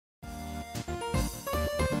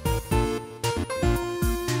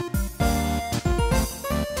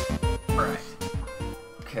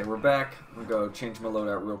Okay, we're back. I'm gonna go change my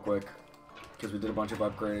loadout real quick. Because we did a bunch of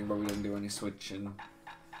upgrading, but we didn't do any switching.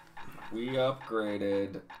 We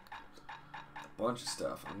upgraded a bunch of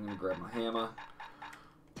stuff. I'm gonna grab my hammer.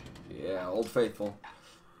 Yeah, Old Faithful.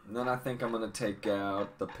 And then I think I'm gonna take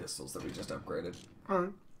out the pistols that we just upgraded. Alright.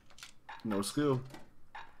 No skill.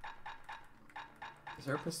 Is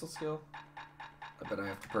there a pistol skill? I bet I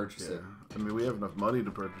have to purchase it. I mean, we have enough money to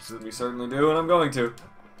purchase it. We certainly do, and I'm going to.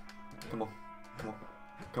 Come on. Come on.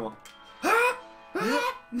 Come on.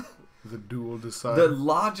 The dual decide. That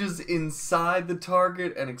lodges inside the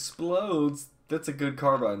target and explodes. That's a good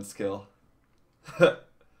carbine skill. There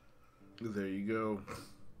you go.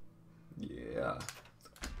 Yeah.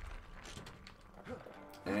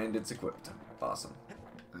 And it's equipped. Awesome.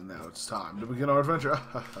 And now it's time to begin our adventure.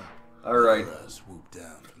 Alright. Swoop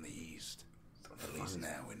down from the east. At least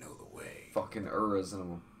now we know the way. Fucking Uras, and I'm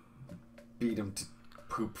gonna beat him to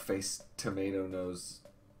poop face tomato nose.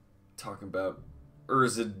 Talking about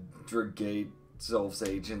Urza Dragate Zolf's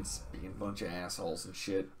agents being a bunch of assholes and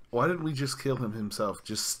shit. Why didn't we just kill him himself?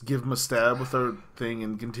 Just give him a stab with our thing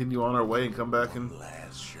and continue on our way and come back and...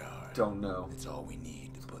 Last shard. Don't know. It's all we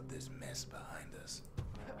need to put this mess behind us.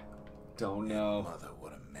 Don't know. Mother,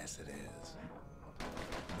 what a mess it is.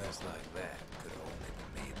 A mess like that could only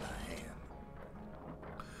be made by hand.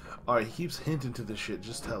 Alright, he keeps hinting to this shit.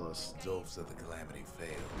 Just tell us. Zolf said the calamity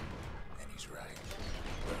failed. And he's right.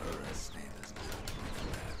 The Uras stand us for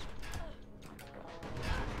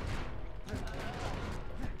that.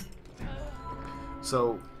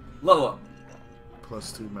 So, Level up.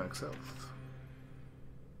 +2 max health.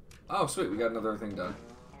 Oh, sweet. We got another thing done.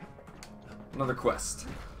 Another quest.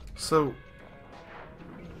 So,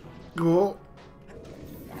 cool.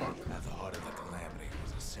 At the heart of the calamity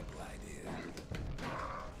was a simple idea.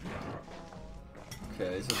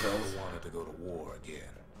 Okay, so People wanted to go to war again.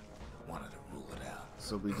 Wanted to rule it out.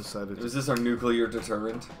 So we decided is to... this our nuclear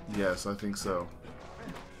deterrent? Yes, I think so.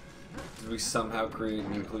 Did we somehow create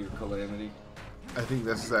nuclear calamity? I think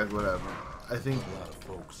that's exactly what happened. I think... A lot of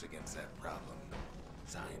folks against that problem.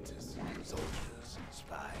 Scientists, soldiers,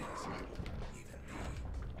 spies, even me.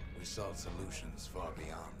 We sought solutions far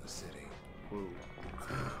beyond the city. Whoa.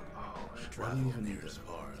 Oh, shit. Why do Travel you even near need as that?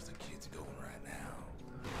 far as the kid's going right now.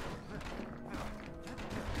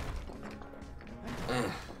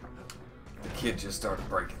 The kid just started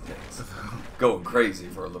breaking things. Going crazy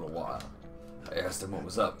for a little while. I asked him what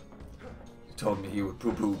was up. He told me he would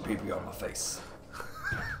poo-poo pee-pee on my face.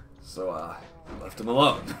 So I left him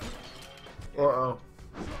alone. Uh-oh.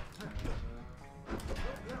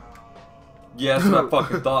 Yeah, that's what I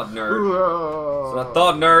fucking thought, nerd. Whoa. That's what I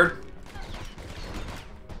thought, nerd.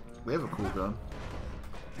 We have a cool gun.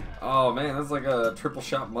 Oh man, that's like a triple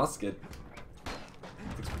shot musket.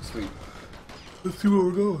 Looks pretty sweet. Let's see where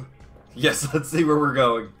we're going. Yes, let's see where we're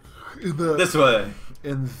going. In the... This way.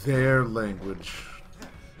 In their language.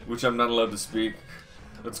 Which I'm not allowed to speak.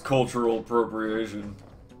 That's cultural appropriation.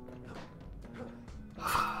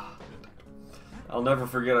 I'll never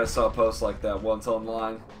forget I saw a post like that once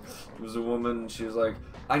online. It was a woman, she was like,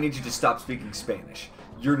 I need you to stop speaking Spanish.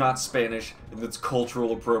 You're not Spanish, and that's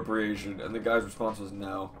cultural appropriation. And the guy's response was,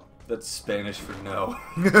 no. That's Spanish for no.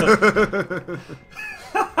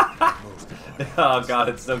 Oh god,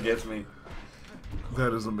 it still gets me.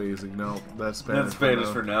 That is amazing. No, that's Spanish. That's Spanish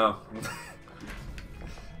for no.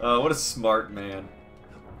 What a smart man.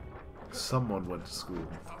 Someone went to school.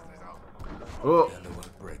 Oh, Then there was a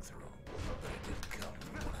breakthrough, but it didn't come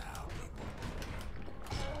from one of our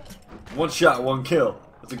people. One shot, one kill.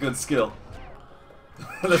 That's a good skill.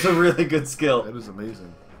 That's a really good skill. that is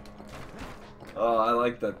amazing. Oh, I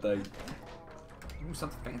like that thing. Ooh,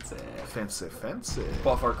 something fancy. Fancy, fancy.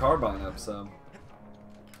 Buff our carbine up some.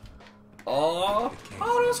 Oh, It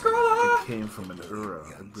autoscroller! came from an Ura.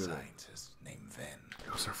 Young Really. scientist named Ven.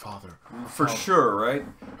 It was her father. For sure, right?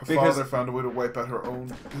 Her father found a way to wipe out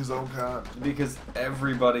his own kind. Because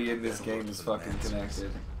everybody in this Never game looked is for the fucking answers.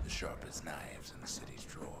 connected. The sharpest knives in the city's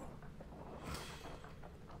drawer.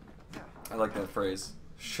 I like that phrase.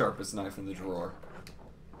 Sharpest knife in the drawer.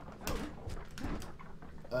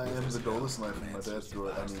 I am the dullest knife in my dad's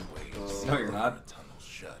drawer. I mean, No, you're not. The tunnel's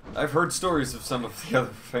shut. I've heard stories of some of the other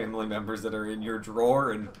family members that are in your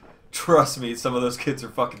drawer, and trust me, some of those kids are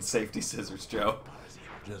fucking safety scissors, Joe.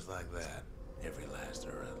 Just like that, every last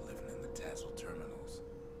Ura living in the Tassel terminals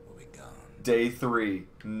will be gone. Day 3,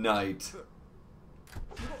 night.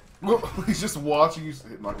 he's just watching you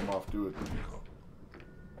knock him off. Do it.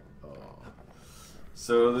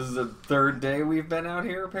 So this is the 3rd day we've been out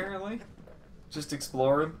here, apparently. Just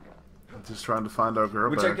exploring. Just trying to find our girl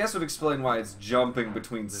Which back. I guess would explain why it's jumping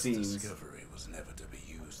between This scenes. discovery was never to be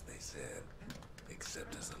used, they said,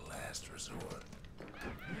 except as a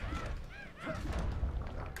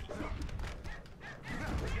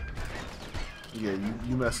Yeah,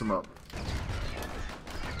 you mess him up.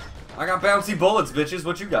 I got bouncy bullets, bitches.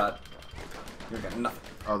 What you got? You got nothing.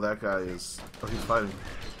 Oh, that guy is... Oh, he's fighting.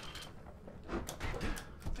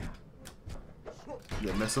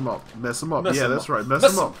 Yeah, mess him up. Mess him up. Mess yeah, him that's up. right. Mess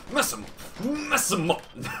him up. Mess him. Mess him up.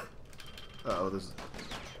 Uh-oh, there's...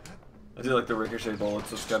 I do like the ricochet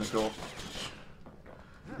bullets. It's kind of cool.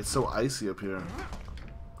 It's so icy up here.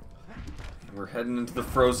 We're heading into the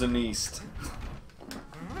frozen east.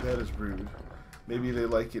 That is rude. Maybe they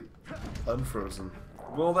like it unfrozen.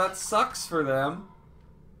 Well, that sucks for them.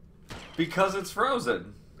 Because it's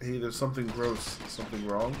frozen. Hey, there's something gross. Something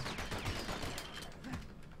wrong?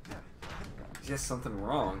 Yes, something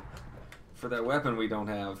wrong. For that weapon we don't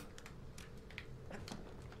have.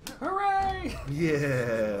 Hooray!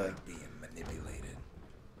 Yeah. Like being manipulated.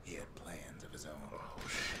 He had plans of his own. Oh,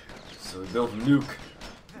 shit. So we built a nuke.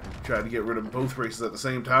 Tried to get rid of both races at the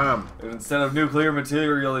same time. And instead of nuclear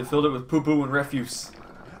material, they filled it with poo-poo and refuse.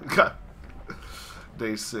 God.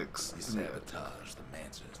 Day 6. He sabotaged the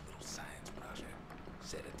Mansor's little science project.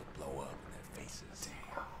 Set it to blow up in their faces.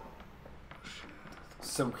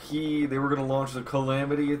 So they were gonna launch the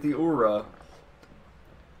Calamity at the Ura.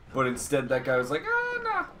 But instead that guy was like, no.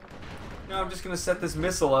 No, I'm just gonna set this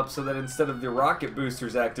missile up so that instead of the rocket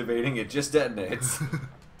boosters activating, it just detonates.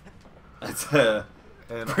 That's a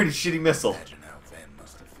pretty shitty missile. Imagine how Van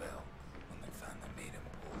must have felt when they finally made him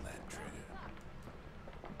pull that trigger.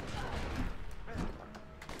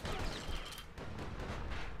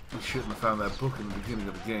 We shouldn't have found that book in the beginning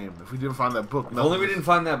of the game. If we didn't find that book, If only we didn't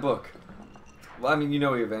find that book. Well, I mean, you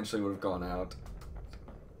know he eventually would have gone out.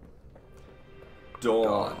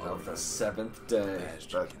 Dawn of the 7th day.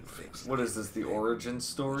 Bastion can fix What is this, the origin We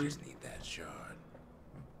story? just need that shard.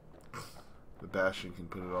 The Bastion can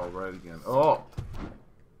put it all right again. Oh!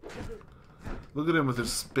 Look at him with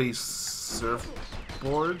his space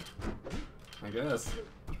surfboard. I guess.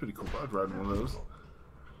 That's pretty cool. I'd ride one of those.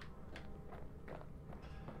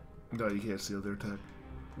 No, you can't steal their tech.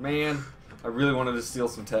 Man, I really wanted to steal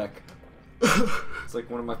some tech. It's like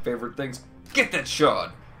one of my favorite things. Get that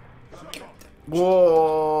shard!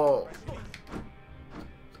 Whoa!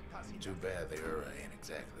 Too bad the Ura ain't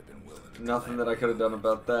exactly been willing to Nothing that I could have done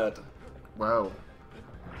about that. Wow.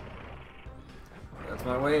 That's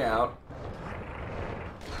my way out.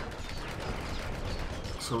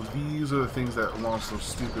 So these are the things that launch those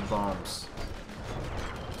stupid bombs.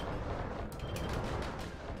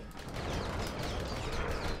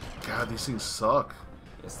 God, these things suck.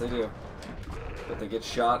 Yes, they do. But they get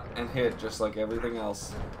shot and hit just like everything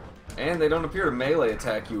else. And they don't appear to melee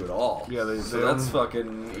attack you at all. Yeah, so that's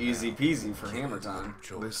fucking easy peasy for hammer time.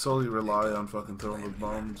 They solely rely on fucking throwing those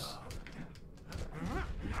bombs.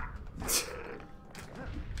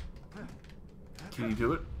 Can you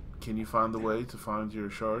do it? Can you find the way to find your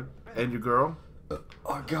shard? And your girl?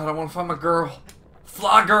 Oh god, I want to find my girl.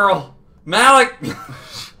 Fly girl! Malik!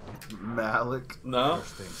 Malik? No?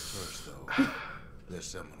 First things first, though. There's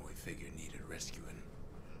someone we figured needed rescuing.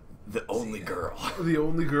 The only girl. The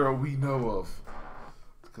only girl we know of.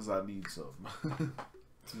 Because I need some.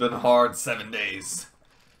 It's been a hard 7 days.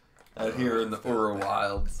 Out here in the Ura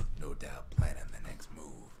wilds. No doubt planning the next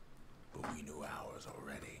move. But we knew ours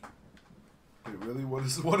already. Wait, really?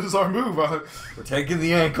 What is our move? We're taking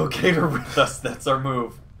the ankle gator with us. That's our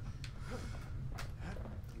move.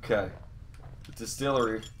 Okay.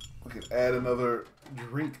 Distillery. We could add another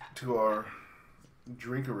drink to our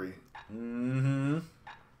drinkery. Mm-hmm.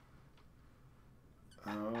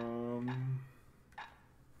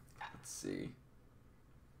 Let's see.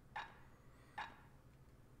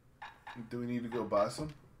 Do we need to go buy some?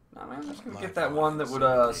 Nah, man, I'm just gonna get that one that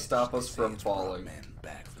would stop us from falling. Men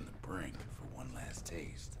back from the brink for one last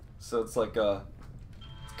taste. So it's like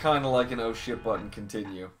kind of like an oh shit button.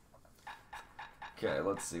 Continue. Okay,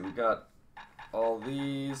 let's see. We got all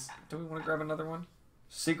these. Do we want to grab another one?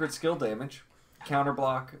 Secret skill damage, counter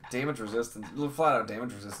block, damage resistance. Flat out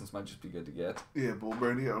damage resistance might just be good to get. Yeah, Bull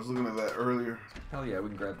Brandy. I was looking at that earlier. Hell yeah, we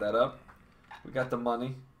can grab that up. We got the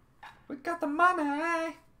money. We got the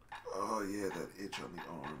money. Oh yeah, that itch on the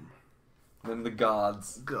arm. Then the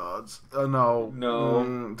gods. Gods. No.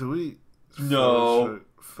 No. Do we? No.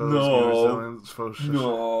 Foes No. resilience, foes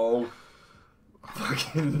No.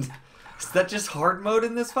 Fucking. Is that just hard mode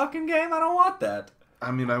in this fucking game? I don't want that.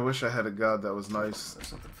 I mean, I wish I had a god that was nice. Or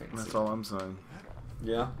something fancy. That's all I'm saying.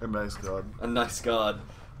 Yeah. A nice god. A nice god.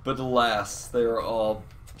 But alas, they are all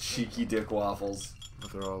cheeky dick waffles.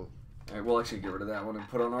 But they're all... Alright, we'll actually get rid of that one and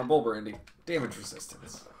put on our Bull Brandy. Damage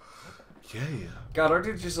resistance. Yeah. God, our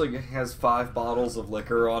dude just like has 5 bottles of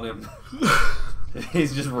liquor on him.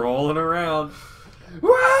 He's just rolling around.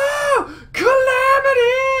 Wow!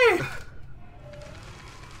 Calamity!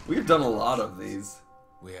 We've done a lot of these.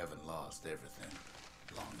 We haven't lost everything,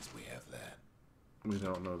 as long as we have that. We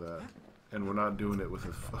don't know that, and we're not doing it with a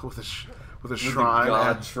with a With shrine. the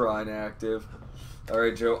God shrine active. All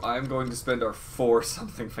right, Joe. I'm going to spend our 4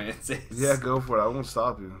 something fancies. Yeah, go for it. I won't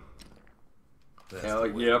stop you. That's Hell, the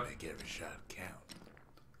way yep. to make every shot count.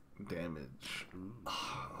 Damage. Ooh.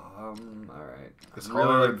 All right. It's really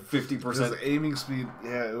hard. like 50%. Because aiming speed.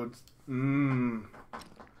 Yeah, it would.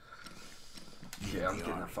 Yeah, I'm The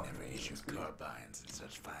getting a Army fucking never issued speed. carbines in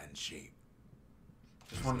such fine shape.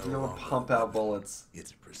 Just want to be no able to longer pump a out weapon. bullets.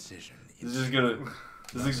 It's precision. This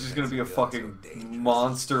is just gonna be a fucking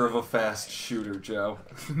monster of a fast shooter, Joe.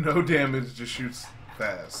 No damage, just shoots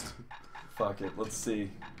fast. Fuck it. Let's see.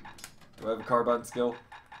 Do I have a carbine skill?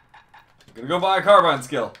 I'm gonna go buy a carbine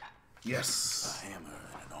skill. Yes. A hammer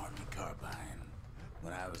and an army carbine.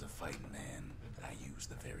 When I was a fighting man, I used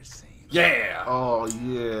the very same. Yeah. Oh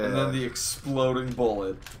yeah. And then the exploding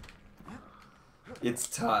bullet. It's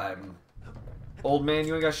time. Old man,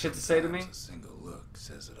 you ain't got shit to say to me? A single look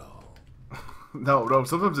says it all. No.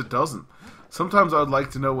 Sometimes it doesn't. Sometimes I'd like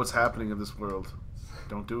to know what's happening in this world.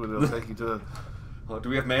 Don't do it. It'll take you to the. Oh, do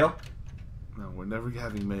we have mail? No, we're never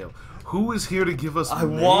having mail. Who is here to give us I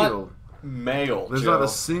mail? want mail, There's Joe. not a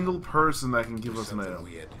single person that can give us Something mail.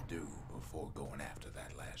 we had to do before going after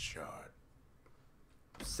that last shard.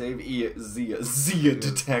 Save Zia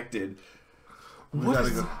detected. We What, gotta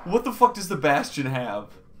is, go. what the fuck does the Bastion have?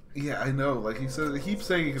 Yeah, I know. Like he said, he keeps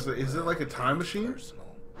saying, is it like a time machine?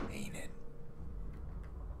 Personal, ain't it?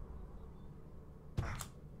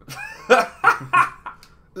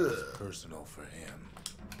 It's personal for him,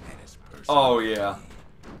 and it's personal. Oh, for yeah.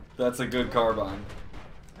 me. That's a good carbine.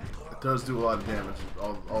 It does do a lot of damage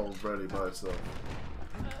already by itself.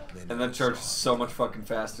 And that charges so much fucking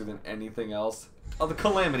faster than anything else. Oh, the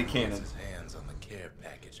Calamity Gets Cannon. his hands on the care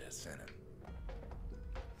package I sent him.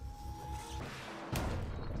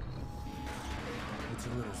 It's a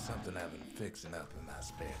little something I've been fixing up in my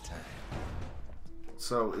spare time.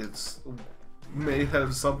 So it's made out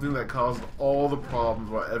of something that caused all the problems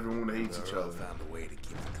while everyone hates each Burrow other. found a way to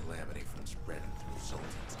keep the calamity from spreading through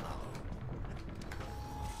Sultan's Hollow.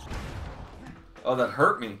 Oh, that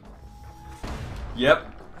hurt me.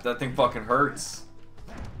 Yep, that thing fucking hurts.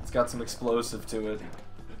 It's got some explosive to it.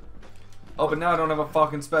 Oh, but now I don't have a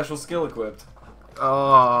fucking special skill equipped.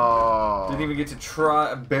 Oh. Didn't even get to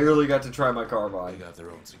try, barely got to try my They carbine. got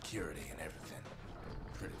their own security and everything.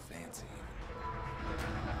 Pretty fancy.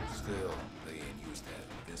 Still, they ain't used to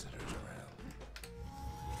having visitors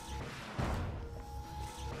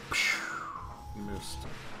around. Missed.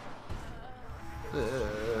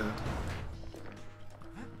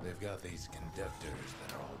 They've got these conductors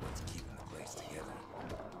that are all what's keeping the place together.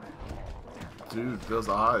 Dude, those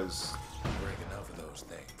eyes. Break enough of those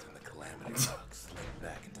things and the calamity rocks slip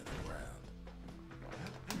back into the ground.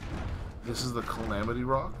 This is the Calamity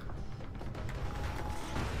Rock?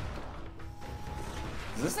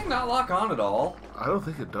 Does this thing not lock on at all? I don't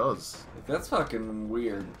think it does. Like, that's fucking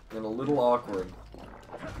weird and a little awkward.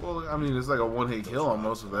 Well, I mean, it's like a one-hit kill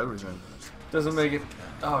almost with everything. Doesn't make it,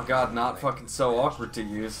 oh god, not fucking so awkward to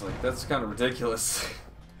use. Like, that's kind of ridiculous.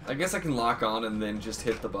 I guess I can lock on and then just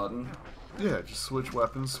hit the button. Yeah, just switch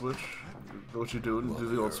weapons, switch what you're doing, do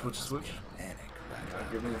the old switch. Panic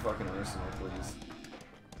right Give me a fucking arsenal, please.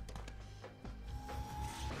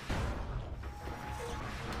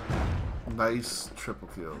 Nice triple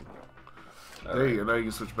kill. All There right. you go. Now you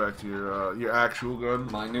can switch back to your actual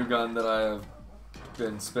gun. My new gun that I have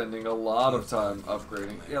been spending a lot of time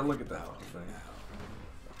upgrading. Yeah, look at that fucking thing.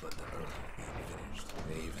 But the Earl ain't finished.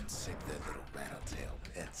 They even sick their little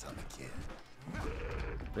rattletail pets on the kid.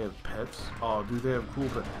 They have pets? Oh, dude, they have cool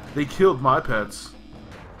pets. They killed my pets.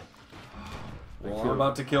 Well, I'm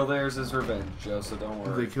about to kill theirs as revenge, Joe, so don't They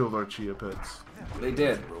worry. killed our chia pets. They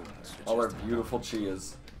did. Rodents are All our just beautiful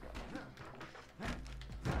chias.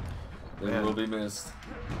 They Man. will be missed.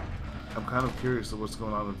 I'm kind of curious of what's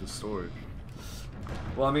going on with this storage.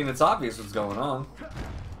 Well, I mean, it's obvious what's going on.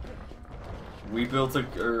 We built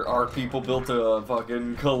our people built a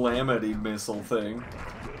fucking calamity missile thing.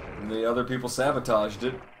 And the other people sabotaged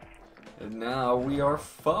it. And now we are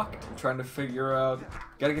fucked. I'm trying to figure out...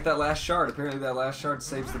 Gotta get that last shard. Apparently that last shard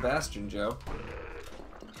saves the Bastion, Joe.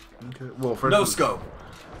 Okay. Well, first No we, scope!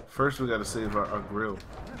 First, we got to save our grill.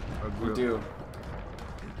 Our grill. We do.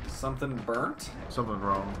 Something burnt? Something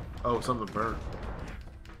wrong. Oh, something burnt.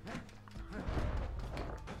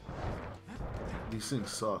 These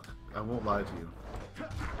things suck. I won't lie to you.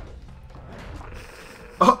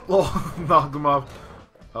 Oh, well, knocked him off.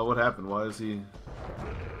 What happened? Why is he?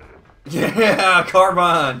 Yeah,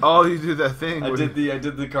 carbine! Oh, you did that thing. I where did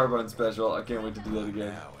the carbine special. I can't wait to do that again.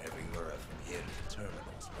 now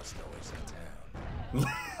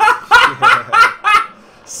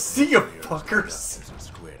See ya, fuckers. Isn't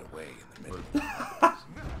squared away in the middle.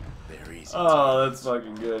 They're easy. Oh, that's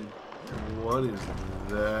fucking good. What is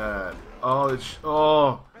that?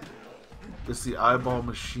 Oh, it's the eyeball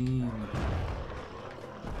machine.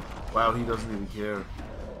 Wow, he doesn't even care.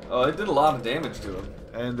 Oh, it did a lot of damage to him.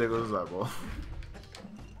 And there goes his eyeball.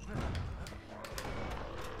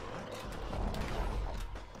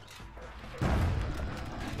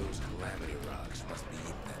 Those calamity rocks must be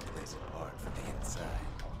eating that place apart from the inside.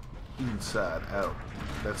 Inside out.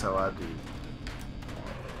 That's how I do.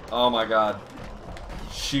 Oh my god.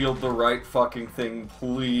 Shield the right fucking thing,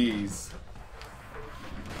 please.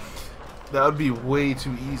 That would be way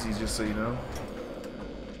too easy, just so you know.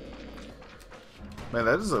 Man,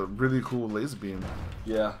 that is a really cool laser beam.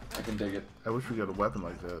 Yeah, I can dig it. I wish we got a weapon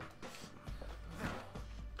like that.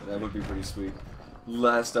 That would be pretty sweet.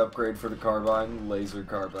 Last upgrade for the carbine, laser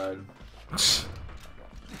carbine.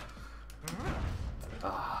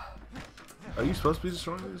 Ah. Are you supposed to be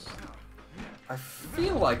destroying these? I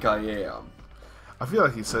feel like I am. I feel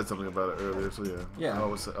like he said something about it earlier, so yeah. Yeah.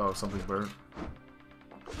 Oh, something burnt.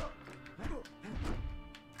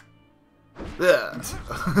 Yeah.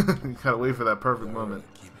 You gotta wait for that perfect moment.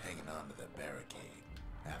 Keep hanging on to that barricade.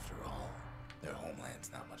 After all, their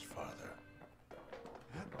homeland's not much farther.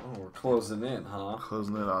 Oh, we're closing in, huh?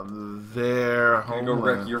 Closing in on their Gonna homeland. go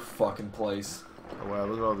wreck your fucking place. Oh, wow,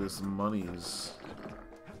 look at all this monies.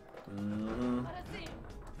 Mm-hmm.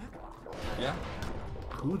 Yeah.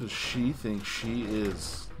 Who does she think she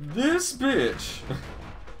is? This bitch!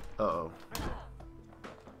 Uh-oh.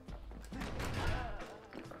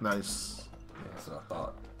 Nice. That's what I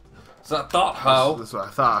thought. That's what I thought, ho! That's what I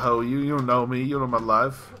thought, ho. You don't know me. You don't know my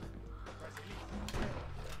life.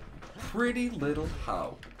 Pretty little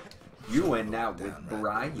hoe. You went out with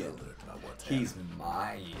Brian. He's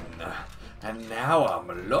mine. And now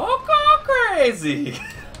I'm loco crazy!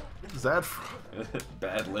 Is that from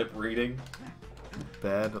Bad lip reading.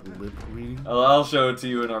 bad lip reading? I'll show it to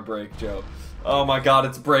you in our break, Joe. Oh my god,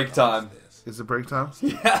 it's break time. Is it break time?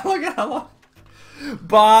 Yeah, look at how long.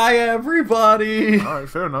 Bye, everybody! Alright,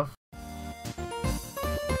 fair enough.